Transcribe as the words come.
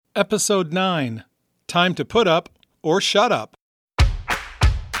Episode 9, Time to Put Up or Shut Up.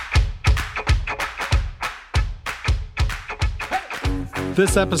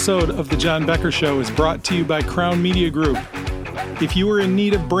 This episode of The John Becker Show is brought to you by Crown Media Group. If you are in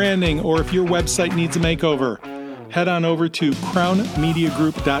need of branding or if your website needs a makeover, head on over to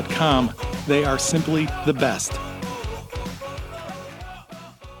crownmediagroup.com. They are simply the best.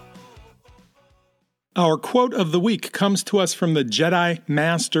 Our quote of the week comes to us from the Jedi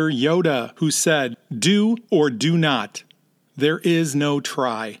Master Yoda, who said, "Do or do not. There is no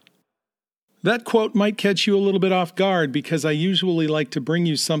try." That quote might catch you a little bit off guard because I usually like to bring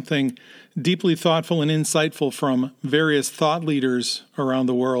you something deeply thoughtful and insightful from various thought leaders around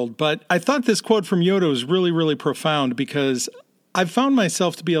the world. But I thought this quote from Yoda was really, really profound because I've found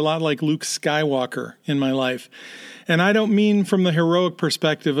myself to be a lot like Luke Skywalker in my life. And I don't mean from the heroic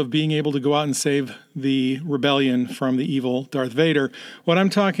perspective of being able to go out and save the rebellion from the evil Darth Vader. What I'm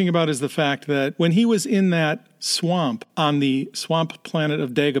talking about is the fact that when he was in that swamp on the swamp planet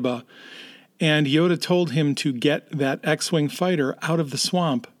of Dagobah, and Yoda told him to get that X-Wing fighter out of the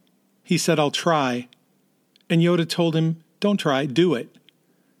swamp, he said, "I'll try." And Yoda told him, "Don't try, do it."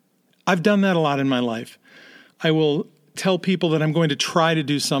 I've done that a lot in my life. I will tell people that I'm going to try to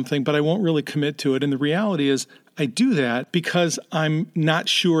do something, but I won't really commit to it. And the reality is I do that because I'm not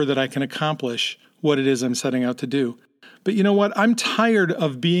sure that I can accomplish what it is I'm setting out to do. But you know what? I'm tired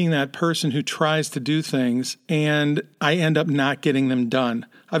of being that person who tries to do things and I end up not getting them done.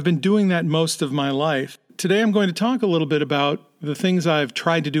 I've been doing that most of my life. Today I'm going to talk a little bit about the things I've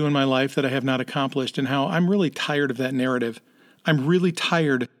tried to do in my life that I have not accomplished and how I'm really tired of that narrative. I'm really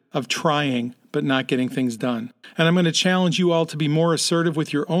tired of trying but not getting things done. And I'm going to challenge you all to be more assertive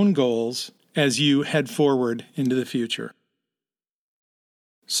with your own goals as you head forward into the future.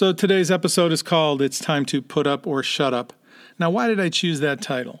 So today's episode is called It's Time to Put Up or Shut Up. Now, why did I choose that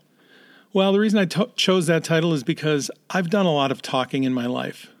title? Well, the reason I chose that title is because I've done a lot of talking in my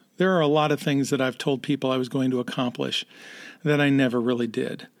life. There are a lot of things that I've told people I was going to accomplish that I never really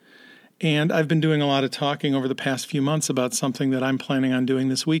did. And I've been doing a lot of talking over the past few months about something that I'm planning on doing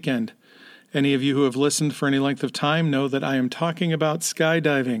this weekend. Any of you who have listened for any length of time know that I am talking about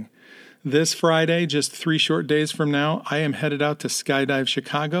skydiving. This Friday, just 3 short days from now, I am headed out to Skydive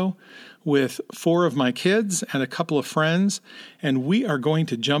Chicago with 4 of my kids and a couple of friends, and we are going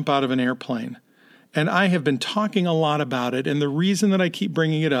to jump out of an airplane. And I have been talking a lot about it, and the reason that I keep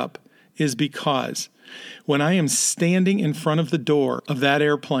bringing it up is because when I am standing in front of the door of that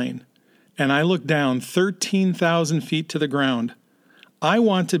airplane and I look down 13,000 feet to the ground, I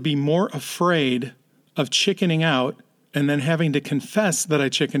want to be more afraid of chickening out and then having to confess that I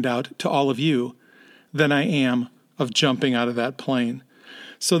chickened out to all of you than I am of jumping out of that plane.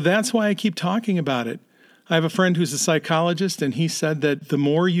 So that's why I keep talking about it. I have a friend who's a psychologist, and he said that the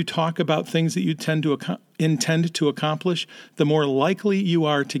more you talk about things that you intend to accomplish, the more likely you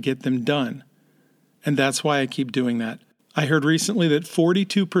are to get them done. And that's why I keep doing that. I heard recently that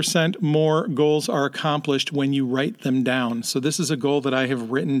 42% more goals are accomplished when you write them down. So this is a goal that I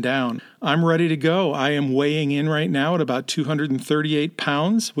have written down. I'm ready to go. I am weighing in right now at about 238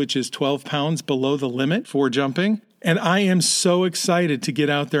 pounds, which is 12 pounds below the limit for jumping. And I am so excited to get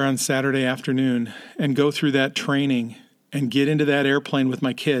out there on Saturday afternoon and go through that training and get into that airplane with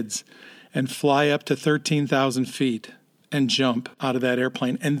my kids and fly up to 13,000 feet and jump out of that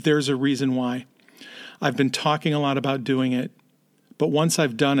airplane. And there's a reason why. I've been talking a lot about doing it, but once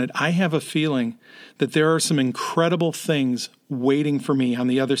I've done it, I have a feeling that there are some incredible things waiting for me on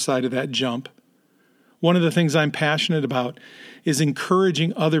the other side of that jump. One of the things I'm passionate about is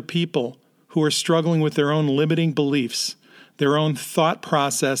encouraging other people who are struggling with their own limiting beliefs, their own thought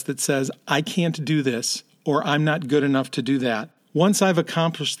process that says, I can't do this, or I'm not good enough to do that. Once I've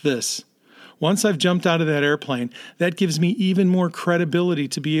accomplished this, once I've jumped out of that airplane, that gives me even more credibility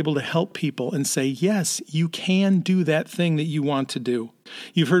to be able to help people and say, yes, you can do that thing that you want to do.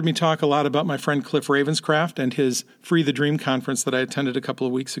 You've heard me talk a lot about my friend Cliff Ravenscraft and his Free the Dream conference that I attended a couple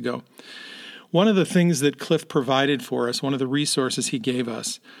of weeks ago. One of the things that Cliff provided for us, one of the resources he gave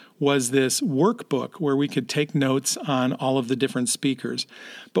us, was this workbook where we could take notes on all of the different speakers.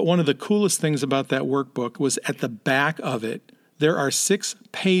 But one of the coolest things about that workbook was at the back of it, there are 6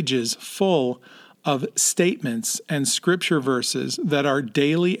 pages full of statements and scripture verses that are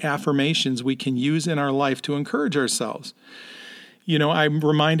daily affirmations we can use in our life to encourage ourselves. You know, I'm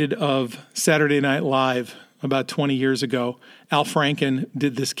reminded of Saturday Night Live about 20 years ago. Al Franken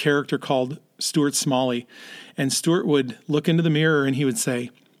did this character called Stuart Smalley, and Stuart would look into the mirror and he would say,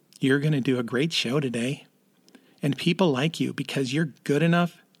 "You're going to do a great show today, and people like you because you're good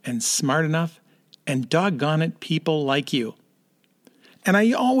enough and smart enough, and doggone it, people like you." And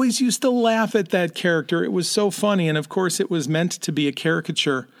I always used to laugh at that character. It was so funny. And of course, it was meant to be a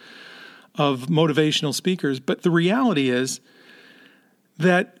caricature of motivational speakers. But the reality is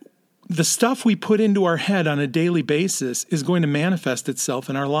that the stuff we put into our head on a daily basis is going to manifest itself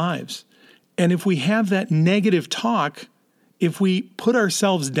in our lives. And if we have that negative talk, if we put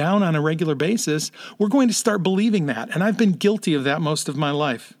ourselves down on a regular basis, we're going to start believing that. And I've been guilty of that most of my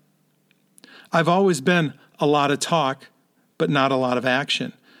life. I've always been a lot of talk, but not a lot of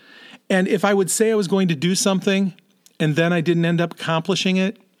action. And if I would say I was going to do something and then I didn't end up accomplishing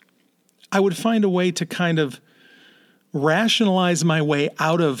it, I would find a way to kind of rationalize my way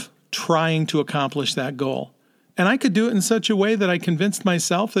out of trying to accomplish that goal. And I could do it in such a way that I convinced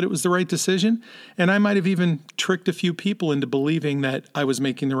myself that it was the right decision. And I might have even tricked a few people into believing that I was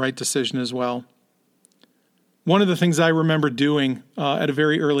making the right decision as well. One of the things I remember doing at a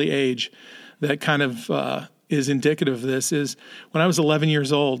very early age that kind of is indicative of this is when I was 11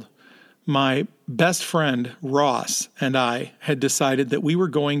 years old, my best friend, Ross, and I had decided that we were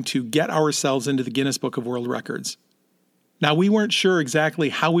going to get ourselves into the Guinness Book of World Records. Now, we weren't sure exactly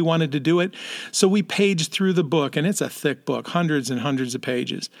how we wanted to do it, so we paged through the book, and it's a thick book, hundreds and hundreds of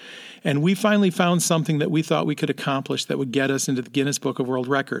pages. And we finally found something that we thought we could accomplish that would get us into the Guinness Book of World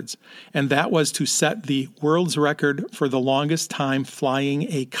Records. And that was to set the world's record for the longest time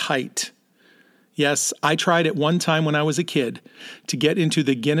flying a kite. Yes, I tried at one time when I was a kid to get into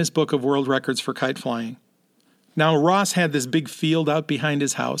the Guinness Book of World Records for kite flying. Now, Ross had this big field out behind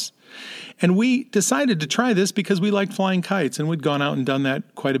his house, and we decided to try this because we liked flying kites, and we'd gone out and done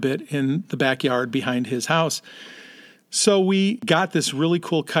that quite a bit in the backyard behind his house. So we got this really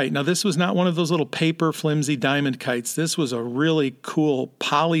cool kite. Now, this was not one of those little paper flimsy diamond kites. This was a really cool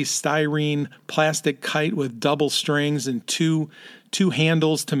polystyrene plastic kite with double strings and two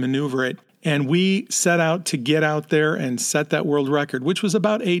handles to maneuver it. And we set out to get out there and set that world record, which was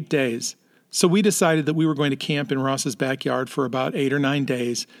about 8 days. So we decided that we were going to camp in Ross's backyard for about 8 or 9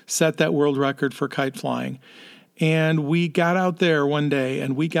 days, set that world record for kite flying. And we got out there one day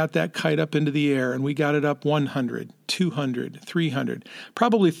and we got that kite up into the air, and we got it up 100, 200, 300,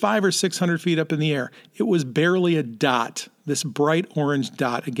 probably 500 or 600 feet up in the air. It was barely a dot, this bright orange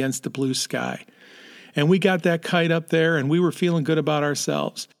dot against the blue sky. And we got that kite up there and we were feeling good about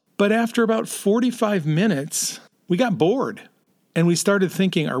ourselves. But after about 45 minutes, we got bored. And we started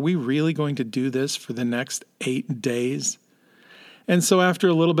thinking, are we really going to do this for the next 8 days? And so after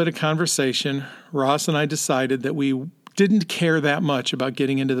a little bit of conversation, Ross and I decided that we didn't care that much about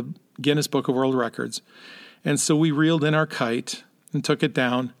getting into the Guinness Book of World Records. And so we reeled in our kite and took it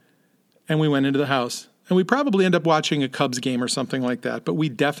down, and we went into the house. And we probably ended up watching a Cubs game or something like that, but we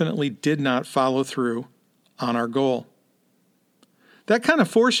definitely did not follow through on our goal. That kind of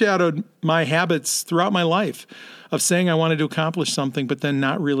foreshadowed my habits throughout my life of saying I wanted to accomplish something, but then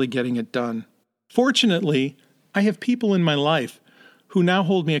not really getting it done. Fortunately, I have people in my life who now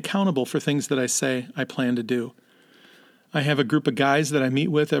hold me accountable for things that I say I plan to do. I have a group of guys that I meet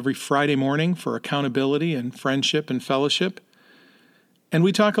with every Friday morning for accountability and friendship and fellowship. And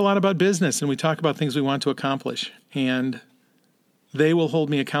we talk a lot about business, and we talk about things we want to accomplish. And they will hold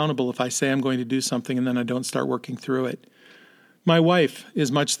me accountable if I say I'm going to do something and then I don't start working through it. My wife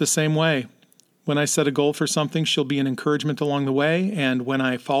is much the same way. When I set a goal for something, she'll be an encouragement along the way. And when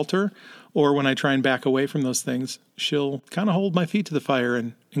I falter or when I try and back away from those things, she'll kind of hold my feet to the fire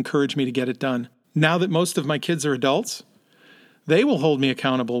and encourage me to get it done. Now that most of my kids are adults, they will hold me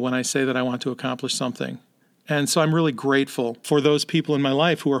accountable when I say that I want to accomplish something. And so I'm really grateful for those people in my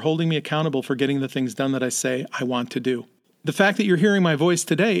life who are holding me accountable for getting the things done that I say I want to do. The fact that you're hearing my voice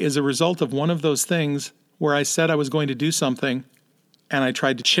today is a result of one of those things where I said I was going to do something and I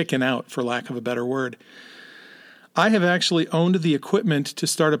tried to chicken out, for lack of a better word. I have actually owned the equipment to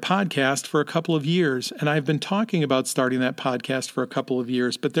start a podcast for a couple of years, and I've been talking about starting that podcast for a couple of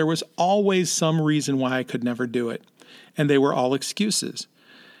years, but there was always some reason why I could never do it, and they were all excuses.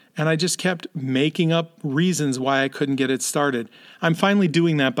 And I just kept making up reasons why I couldn't get it started. I'm finally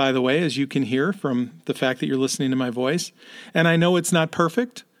doing that, by the way, as you can hear from the fact that you're listening to my voice. And I know it's not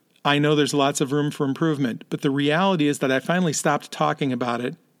perfect. I know there's lots of room for improvement, but the reality is that I finally stopped talking about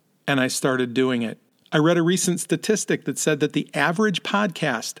it and I started doing it. I read a recent statistic that said that the average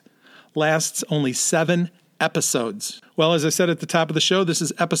podcast lasts only 7 episodes. Well, as I said at the top of the show, this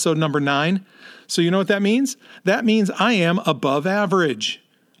is episode number 9. So you know what that means? That means I am above average.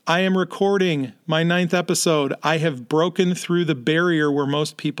 I am recording my 9th episode. I have broken through the barrier where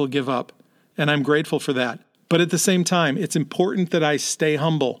most people give up, and I'm grateful for that. But at the same time, it's important that I stay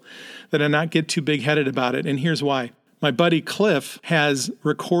humble, that I not get too big-headed about it. And here's why. My buddy Cliff has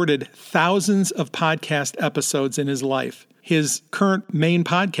recorded thousands of podcast episodes in his life. His current main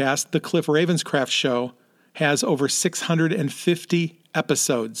podcast, The Cliff Ravenscraft Show, has over 650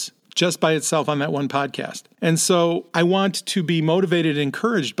 episodes just by itself on that one podcast. And so I want to be motivated and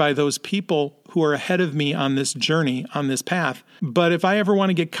encouraged by those people who are ahead of me on this journey, on this path. But if I ever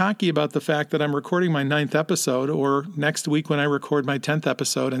want to get cocky about the fact that I'm recording my 9th episode, or next week when I record my 10th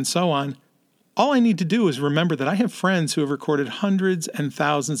episode and so on, all I need to do is remember that I have friends who have recorded hundreds and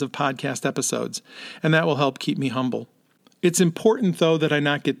thousands of podcast episodes, and that will help keep me humble. It's important, though, that I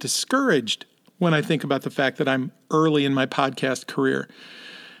not get discouraged when I think about the fact that I'm early in my podcast career.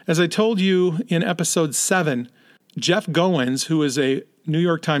 As I told you in episode 7, Jeff Goins, who is a New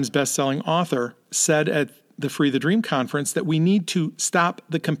York Times bestselling author, said at the Free the Dream conference that we need to stop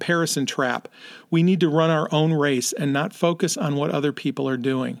the comparison trap. We need to run our own race and not focus on what other people are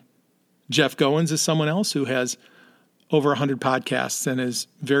doing. Jeff Goins is someone else who has over 100 podcasts and is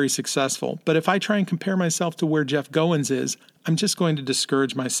very successful. But if I try and compare myself to where Jeff Goins is, I'm just going to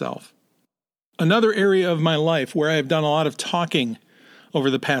discourage myself. Another area of my life where I have done a lot of talking over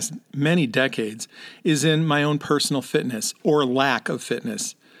the past many decades is in my own personal fitness or lack of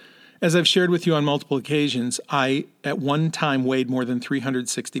fitness. As I've shared with you on multiple occasions, I at one time weighed more than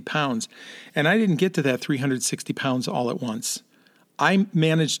 360 pounds, and I didn't get to that 360 pounds all at once. I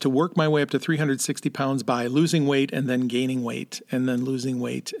managed to work my way up to 360 pounds by losing weight and then gaining weight and then losing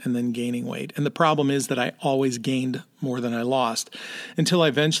weight and then gaining weight. And the problem is that I always gained more than I lost until I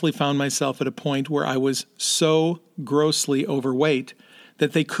eventually found myself at a point where I was so grossly overweight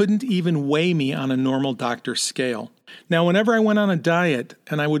that they couldn't even weigh me on a normal doctor's scale. Now, whenever I went on a diet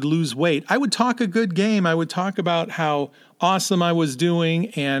and I would lose weight, I would talk a good game. I would talk about how awesome I was doing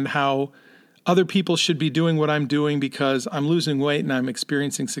and how other people should be doing what I'm doing because I'm losing weight and I'm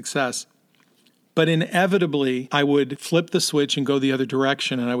experiencing success. But inevitably, I would flip the switch and go the other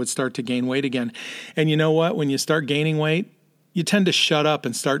direction, and I would start to gain weight again. And you know what? When you start gaining weight, you tend to shut up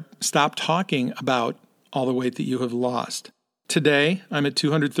and stop talking about all the weight that you have lost. Today, I'm at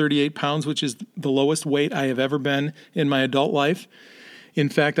 238 pounds, which is the lowest weight I have ever been in my adult life. In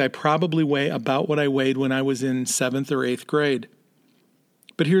fact, I probably weigh about what I weighed when I was in 7th or 8th grade.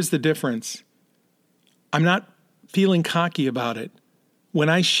 But here's the difference. I'm not feeling cocky about it. When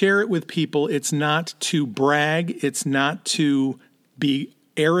I share it with people, it's not to brag. It's not to be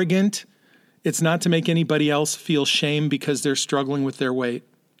arrogant. It's not to make anybody else feel shame because they're struggling with their weight.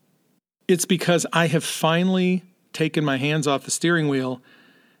 It's because I have finally taken my hands off the steering wheel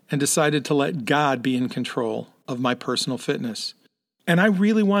and decided to let God be in control of my personal fitness. And I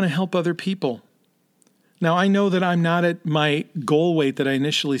really want to help other people. Now, I know that I'm not at my goal weight that I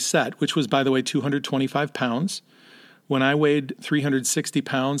initially set, which was, by the way, 225 pounds. When I weighed 360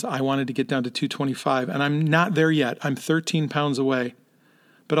 pounds, I wanted to get down to 225, and I'm not there yet. I'm 13 pounds away.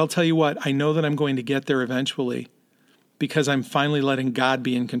 But I'll tell you what, I know that I'm going to get there eventually because I'm finally letting God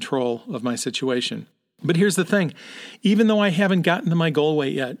be in control of my situation. But here's the thing. Even though I haven't gotten to my goal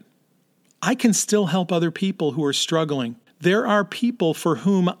weight yet, I can still help other people who are struggling. There are people for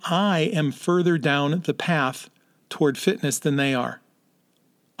whom I am further down the path toward fitness than they are.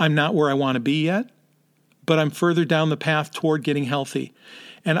 I'm not where I want to be yet, but I'm further down the path toward getting healthy.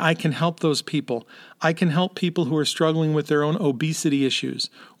 And I can help those people. I can help people who are struggling with their own obesity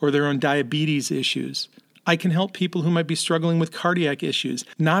issues or their own diabetes issues. I can help people who might be struggling with cardiac issues,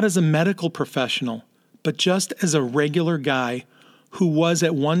 not as a medical professional, but just as a regular guy who was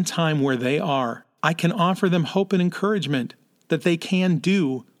at one time where they are. I can offer them hope and encouragement that they can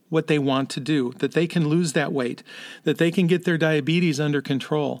do what they want to do, that they can lose that weight, that they can get their diabetes under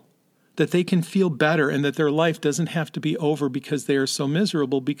control, that they can feel better, and that their life doesn't have to be over because they are so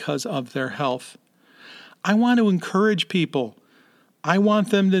miserable because of their health. I want to encourage people. I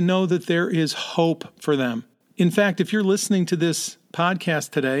want them to know that there is hope for them. In fact, if you're listening to this podcast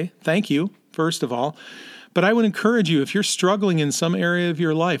today, thank you, first of all. But I would encourage you, if you're struggling in some area of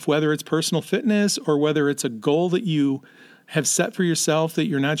your life, whether it's personal fitness or whether it's a goal that you have set for yourself that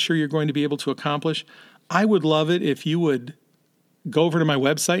you're not sure you're going to be able to accomplish, I would love it if you would go over to my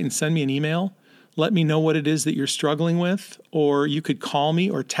website and send me an email. Let me know what it is that you're struggling with, or you could call me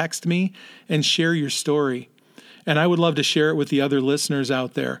or text me and share your story. And I would love to share it with the other listeners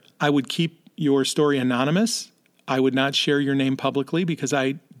out there. I would keep your story anonymous. I would not share your name publicly because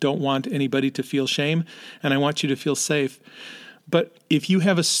I don't want anybody to feel shame, and I want you to feel safe. But if you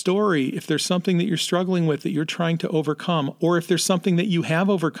have a story, if there's something that you're struggling with that you're trying to overcome, or if there's something that you have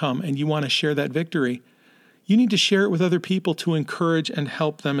overcome and you want to share that victory, you need to share it with other people to encourage and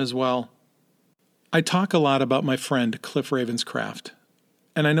help them as well. I talk a lot about my friend, Cliff Ravenscraft,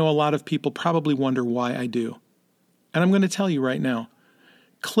 and I know a lot of people probably wonder why I do. And I'm going to tell you right now,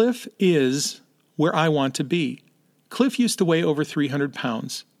 Cliff is where I want to be. Cliff used to weigh over 300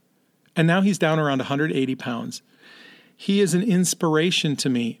 pounds, and now he's down around 180 pounds. He is an inspiration to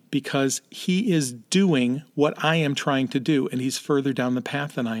me because he is doing what I am trying to do, and he's further down the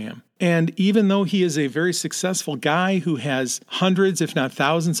path than I am. And even though he is a very successful guy who has hundreds, if not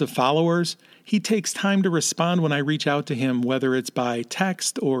thousands of followers, he takes time to respond when I reach out to him, whether it's by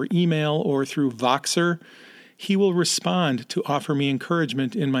text or email or through Voxer. He will respond to offer me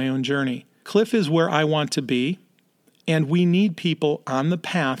encouragement in my own journey. Cliff is where I want to be, and we need people on the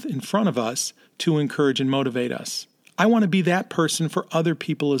path in front of us to encourage and motivate us. I want to be that person for other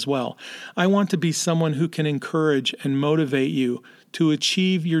people as well. I want to be someone who can encourage and motivate you to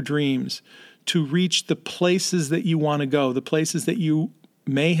achieve your dreams, to reach the places that you want to go, the places that you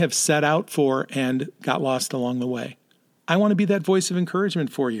may have set out for and got lost along the way. I want to be that voice of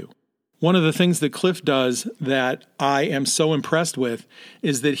encouragement for you. One of the things that Cliff does that I am so impressed with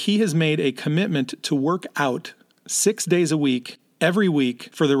is that he has made a commitment to work out 6 days a week, every week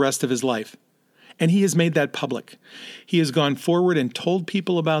for the rest of his life. And he has made that public. He has gone forward and told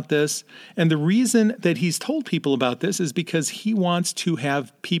people about this. And the reason that he's told people about this is because he wants to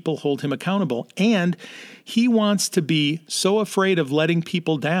have people hold him accountable. And he wants to be so afraid of letting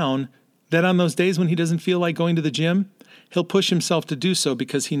people down that on those days when he doesn't feel like going to the gym, he'll push himself to do so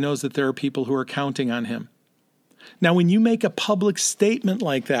because he knows that there are people who are counting on him. Now, when you make a public statement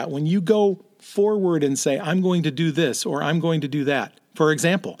like that, when you go forward and say, I'm going to do this or I'm going to do that. For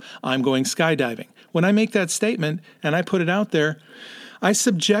example, I'm going skydiving. When I make that statement and I put it out there, I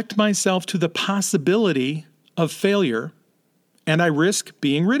subject myself to the possibility of failure and I risk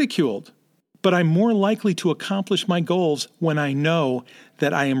being ridiculed. But I'm more likely to accomplish my goals when I know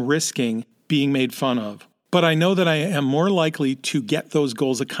that I am risking being made fun of. But I know that I am more likely to get those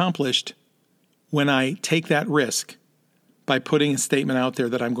goals accomplished when I take that risk by putting a statement out there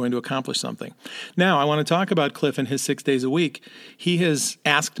that I'm going to accomplish something. Now, I want to talk about Cliff and his 6 days a week. He has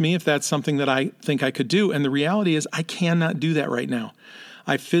asked me if that's something that I think I could do, and the reality is I cannot do that right now.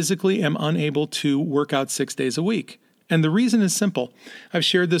 I physically am unable to work out 6 days a week. And the reason is simple. I've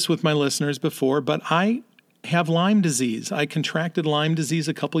shared this with my listeners before, but I have Lyme disease. I contracted Lyme disease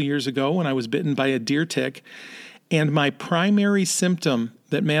a couple years ago when I was bitten by a deer tick, and my primary symptom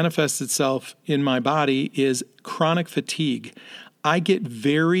that manifests itself in my body is chronic fatigue. I get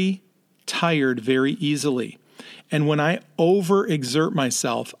very tired very easily. And when I overexert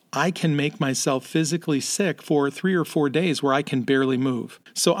myself, I can make myself physically sick for 3 or 4 days where I can barely move.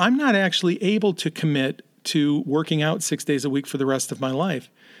 So I'm not actually able to commit to working out 6 days a week for the rest of my life.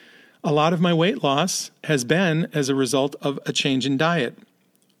 A lot of my weight loss has been as a result of a change in diet.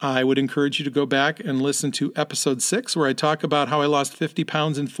 I would encourage you to go back and listen to episode 6, where I talk about how I lost 50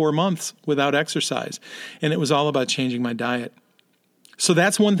 pounds in 4 months without exercise. And it was all about changing my diet. So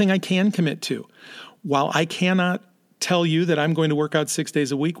that's one thing I can commit to. While I cannot tell you that I'm going to work out 6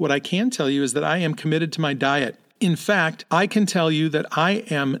 days a week, what I can tell you is that I am committed to my diet. In fact, I can tell you that I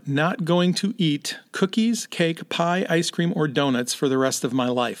am not going to eat cookies, cake, pie, ice cream, or donuts for the rest of my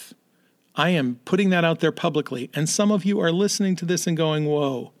life. I am putting that out there publicly, and some of you are listening to this and going,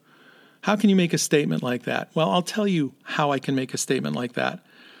 whoa, how can you make a statement like that? Well, I'll tell you how I can make a statement like that.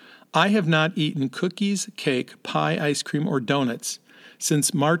 I have not eaten cookies, cake, pie, ice cream, or donuts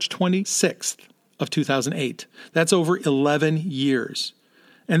since March 26th of 2008. That's over 11 years.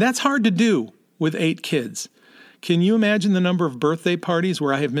 And that's hard to do with 8 kids. Can you imagine the number of birthday parties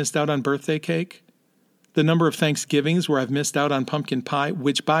where I have missed out on birthday cake? The number of Thanksgivings where I've missed out on pumpkin pie,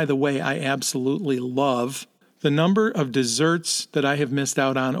 which, by the way, I absolutely love. The number of desserts that I have missed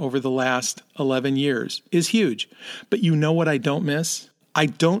out on over the last 11 years is huge. But you know what I don't miss? I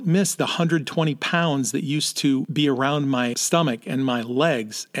don't miss the 120 pounds that used to be around my stomach and my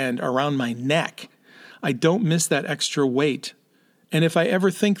legs and around my neck. I don't miss that extra weight. And if I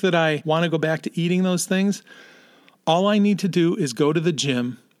ever think that I want to go back to eating those things, all I need to do is go to the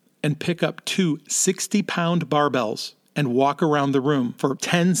gym and pick up 2 60-pound barbells and walk around the room for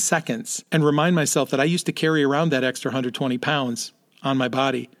 10 seconds and remind myself that I used to carry around that extra 120 pounds on my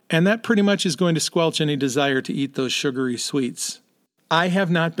body. And that pretty much is going to squelch any desire to eat those sugary sweets. I have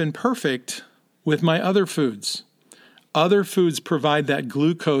not been perfect with my other foods. Other foods provide that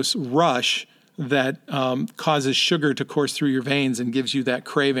glucose rush that causes sugar to course through your veins and gives you that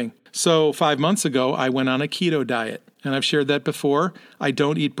craving. So 5 months ago, I went on a keto diet. And I've shared that before. I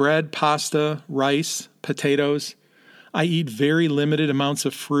don't eat bread, pasta, rice, potatoes. I eat very limited amounts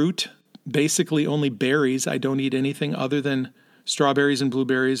of fruit, basically only berries. I don't eat anything other than strawberries and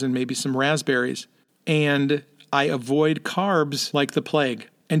blueberries and maybe some raspberries. And I avoid carbs like the plague.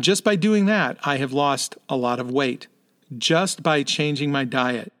 And just by doing that, I have lost a lot of weight, just by changing my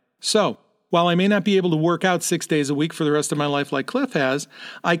diet. So While I may not be able to work out 6 days a week for the rest of my life like Cliff has,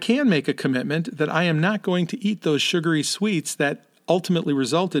 I can make a commitment that I am not going to eat those sugary sweets that ultimately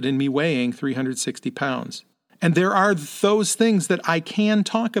resulted in me weighing 360 pounds. And there are those things that I can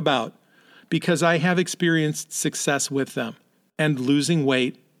talk about because I have experienced success with them. And losing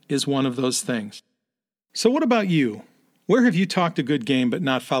weight is one of those things. So what about you? Where have you talked a good game but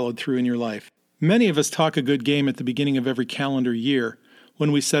not followed through in your life? Many of us talk a good game at the beginning of every calendar year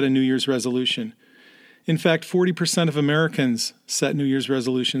when we set a New Year's resolution. In fact, 40% of Americans set New Year's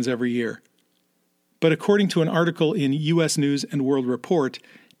resolutions every year. But according to an article in U.S. News and World Report,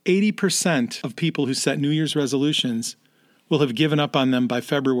 80% of people who set New Year's resolutions will have given up on them by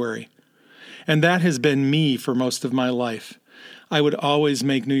February. And that has been me for most of my life. I would always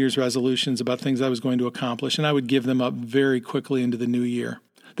make New Year's resolutions about things I was going to accomplish, and I would give them up very quickly into the new year.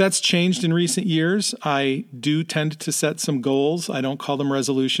 That's changed in recent years. I do tend to set some goals. I don't call them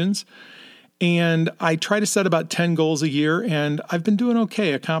resolutions. And I try to set about 10 goals a year, and I've been doing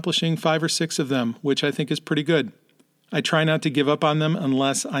okay, accomplishing 5 or 6 of them, which I think is pretty good. I try not to give up on them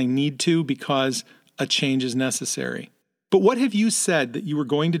unless I need to because a change is necessary. But what have you said that you were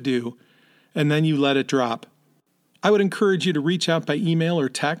going to do, and then you let it drop? I would encourage you to reach out by email or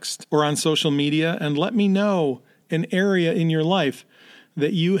text or on social media and let me know an area in your life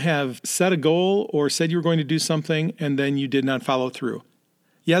that you have set a goal or said you were going to do something and then you did not follow through.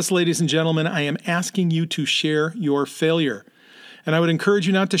 Yes, ladies and gentlemen, I am asking you to share your failure. And I would encourage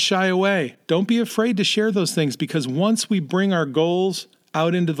you not to shy away. Don't be afraid to share those things because once we bring our goals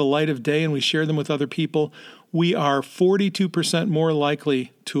out into the light of day and we share them with other people, we are 42% more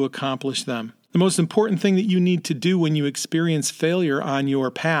likely to accomplish them. The most important thing that you need to do when you experience failure on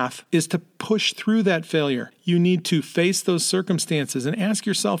your path is to push through that failure. You need to face those circumstances and ask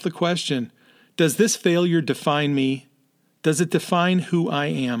yourself the question, does this failure define me? Does it define who I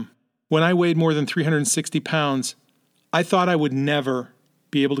am? When I weighed more than 360 pounds, I thought I would never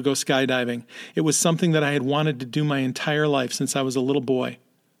be able to go skydiving. It was something that I had wanted to do my entire life since I was a little boy.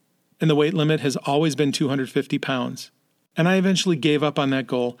 And the weight limit has always been 250 pounds. And I eventually gave up on that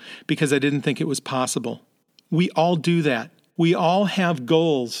goal because I didn't think it was possible. We all do that. We all have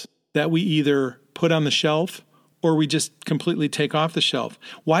goals that we either put on the shelf or we just completely take off the shelf.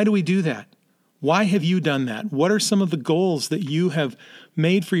 Why do we do that? Why have you done that? What are some of the goals that you have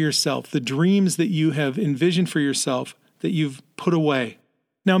made for yourself, the dreams that you have envisioned for yourself that you've put away?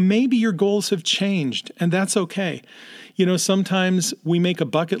 Now, maybe your goals have changed, and that's okay. You know, sometimes we make a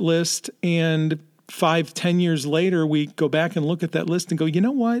bucket list and 5-10 years later, we go back and look at that list and go, you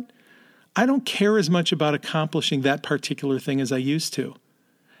know what? I don't care as much about accomplishing that particular thing as I used to.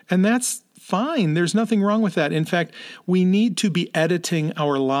 And that's fine. There's nothing wrong with that. In fact, we need to be editing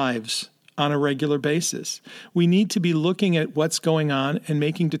our lives on a regular basis. We need to be looking at what's going on and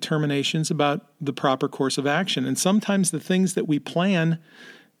making determinations about the proper course of action. And sometimes the things that we plan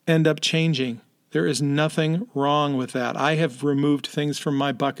end up changing. There is nothing wrong with that. I have removed things from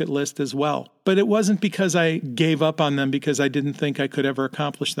my bucket list as well. But it wasn't because I gave up on them because I didn't think I could ever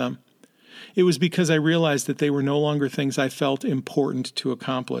accomplish them. It was because I realized that they were no longer things I felt important to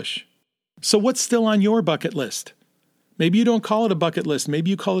accomplish. So what's still on your bucket list? Maybe you don't call it a bucket list. Maybe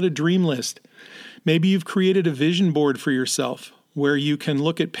you call it a dream list. Maybe you've created a vision board for yourself where you can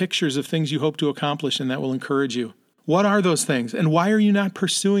look at pictures of things you hope to accomplish and that will encourage you. What are those things and why are you not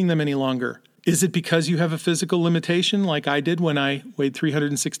pursuing them any longer? Is it because you have a physical limitation like I did when I weighed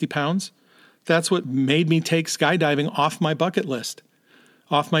 360 pounds? That's what made me take skydiving off my bucket list,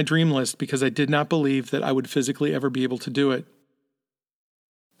 off my dream list, because I did not believe that I would physically ever be able to do it.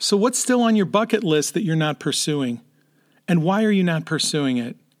 So what's still on your bucket list that you're not pursuing? And why are you not pursuing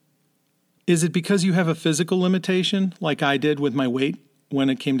it? Is it because you have a physical limitation like I did with my weight when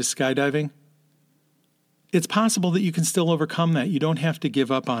it came to skydiving? It's possible that you can still overcome that. You don't have to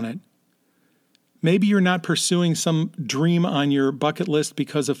give up on it. Maybe you're not pursuing some dream on your bucket list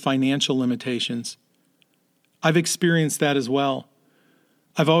because of financial limitations. I've experienced that as well.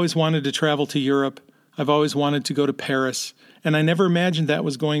 I've always wanted to travel to Europe. I've always wanted to go to Paris, and I never imagined that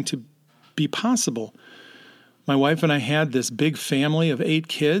was going to be possible. My wife and I had this big family of 8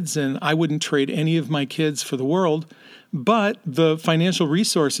 kids, and I wouldn't trade any of my kids for the world, but the financial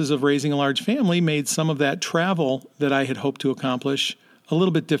resources of raising a large family made some of that travel that I had hoped to accomplish a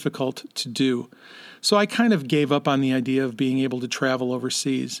little bit difficult to do. So I kind of gave up on the idea of being able to travel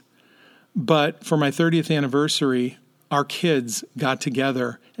overseas. But for my 30th anniversary, our kids got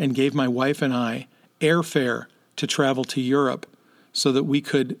together and gave my wife and I airfare to travel to Europe so that we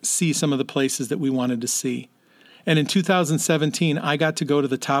could see some of the places that we wanted to see. And in 2017, I got to go to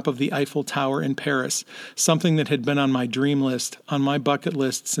the top of the Eiffel Tower in Paris, something that had been on my dream list, on my bucket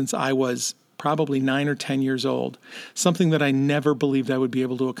list since I was probably 9 or 10 years old, something that I never believed I would be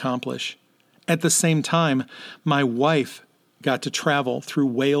able to accomplish. At the same time, my wife got to travel through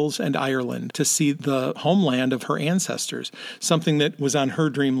Wales and Ireland to see the homeland of her ancestors, something that was on her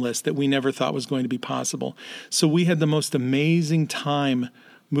dream list that we never thought was going to be possible. So we had the most amazing time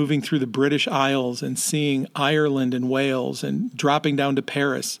moving through the British Isles and seeing Ireland and Wales and dropping down to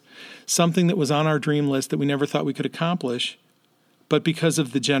Paris, something that was on our dream list that we never thought we could accomplish. But because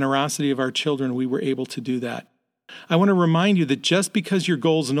of the generosity of our children, we were able to do that. I want to remind you that just because your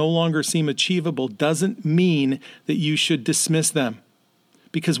goals no longer seem achievable doesn't mean that you should dismiss them,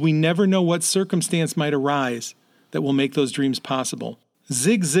 because we never know what circumstance might arise that will make those dreams possible.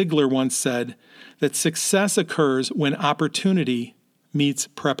 Zig Ziglar once said that success occurs when opportunity meets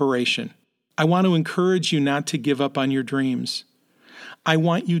preparation. I want to encourage you not to give up on your dreams. I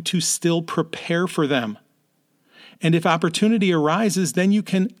want you to still prepare for them. And if opportunity arises, then you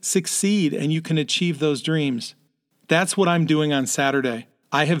can succeed and you can achieve those dreams. That's what I'm doing on Saturday.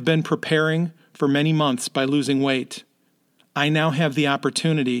 I have been preparing for many months by losing weight. I now have the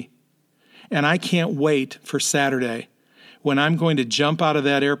opportunity, and I can't wait for Saturday when I'm going to jump out of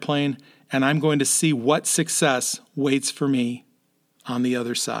that airplane and I'm going to see what success waits for me on the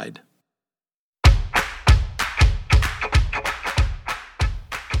other side.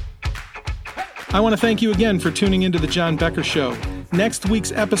 I want to thank you again for tuning into The John Becker Show. Next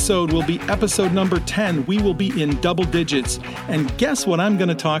week's episode will be episode number 10. We will be in double digits. And guess what I'm going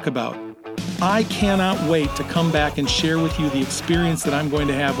to talk about? I cannot wait to come back and share with you the experience that I'm going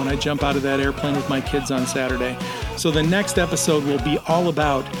to have when I jump out of that airplane with my kids on Saturday. So the next episode will be all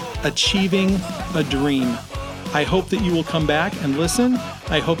about achieving a dream. I hope that you will come back and listen.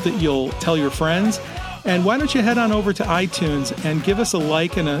 I hope that you'll tell your friends. And why don't you head on over to iTunes and give us a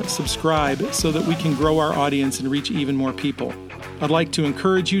like and a subscribe so that we can grow our audience and reach even more people. I'd like to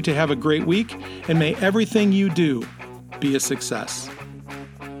encourage you to have a great week, and may everything you do be a success.